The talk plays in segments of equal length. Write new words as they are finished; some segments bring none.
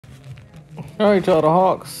All right, y'all. The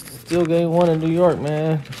Hawks still game one in New York,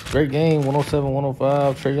 man. Great game, 107-105.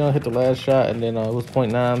 Trae Young hit the last shot, and then it was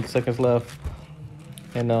 0.9 seconds left.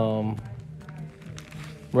 And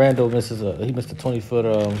Randall missed a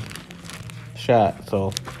 20-foot shot.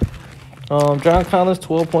 So John Collins,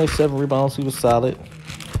 12.7 rebounds. He was solid.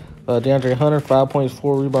 DeAndre Hunter,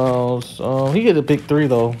 5.4 rebounds. He hit a big three,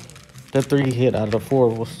 though. That three he hit out of the four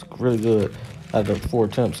was really good, out of the 4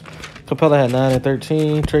 attempts. Capella had 9 and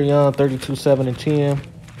 13. Trae Young, 32, 7 and 10.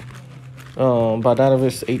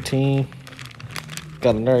 Bogdanovich, 18.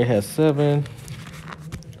 Gallinari had 7.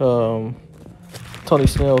 Tony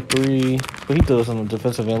Snell, 3. But he does on the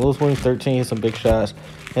defensive end. Lewis Williams, 13, some big shots.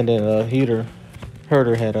 And then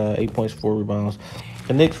Herter had 8 points, 4 rebounds.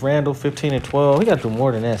 The Knicks, Randall, 15 and 12. He got to do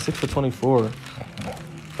more than that, 6 for 24.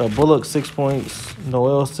 Bullock, 6 points.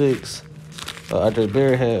 Noel, 6. RJ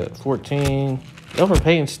Barrett had 14. Elfrid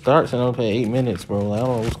Payton starts and only played 8 minutes, bro. I don't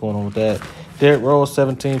know what's going on with that. Derrick Rose,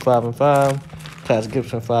 17, 5 and 5. Taz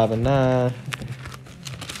Gibson, 5 and 9.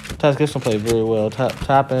 Taz Gibson played very well.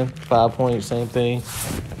 Toppin, 5 points, same thing.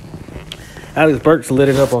 Alex Burks lit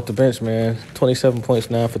it up off the bench, man. 27 points,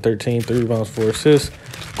 9 for 13, 3 rebounds, 4 assists.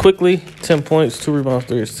 Quickly, 10 points, 2 rebounds,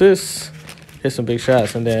 3 assists. Hit some big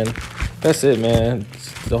shots, and then that's it, man.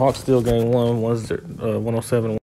 The Hawks still game 1, 107.